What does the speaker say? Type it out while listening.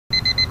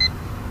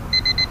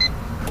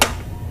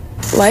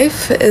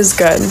Life is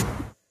good.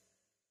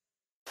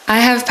 I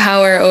have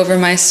power over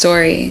my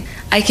story.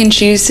 I can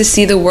choose to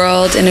see the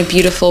world in a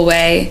beautiful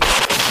way.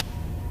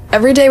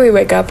 Every day we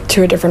wake up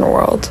to a different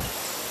world.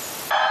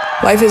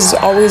 Life is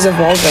always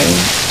evolving.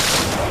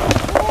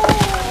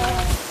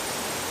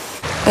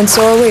 And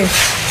so are we.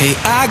 Hey,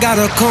 I got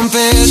a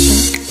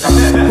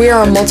confession. We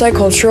are a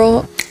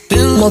multicultural,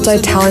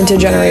 multi-talented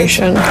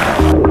generation.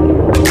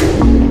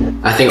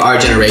 I think our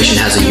generation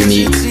has a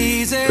unique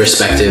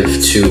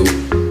perspective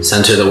to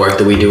center the work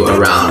that we do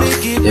around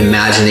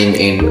imagining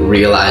and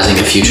realizing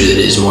a future that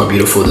is more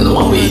beautiful than the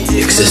one we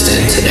exist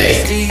in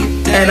today.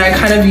 And I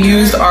kind of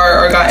used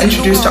art, or got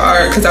introduced to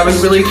art, because I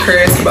was really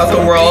curious about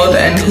the world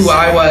and who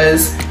I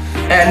was.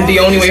 And the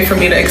only way for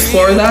me to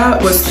explore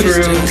that was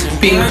through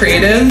being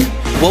creative.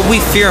 What we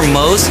fear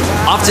most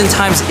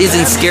oftentimes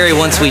isn't scary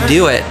once we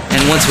do it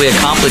and once we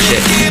accomplish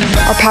it.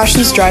 Our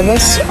passions drive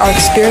us, our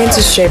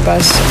experiences shape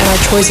us, and our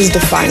choices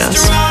define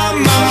us.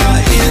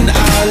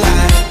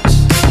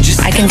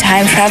 I can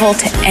time travel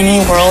to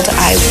any world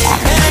I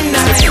want.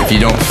 If you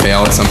don't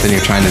fail at something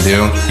you're trying to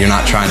do, you're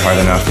not trying hard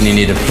enough, and you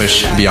need to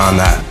push beyond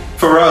that.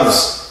 For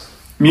us,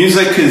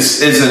 music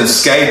is an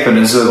escape and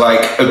is a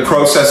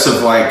process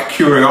of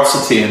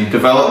curiosity and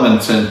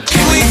development. And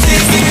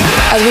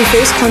as we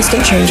face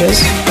constant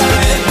changes,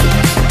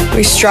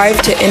 we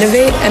strive to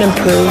innovate and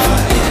improve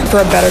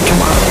for a better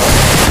tomorrow.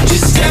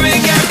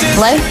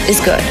 Life is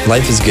good.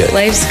 Life is good.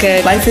 Life's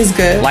good. Life is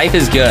good. Life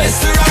is good.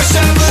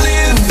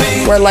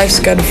 Where life's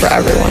good for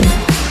everyone.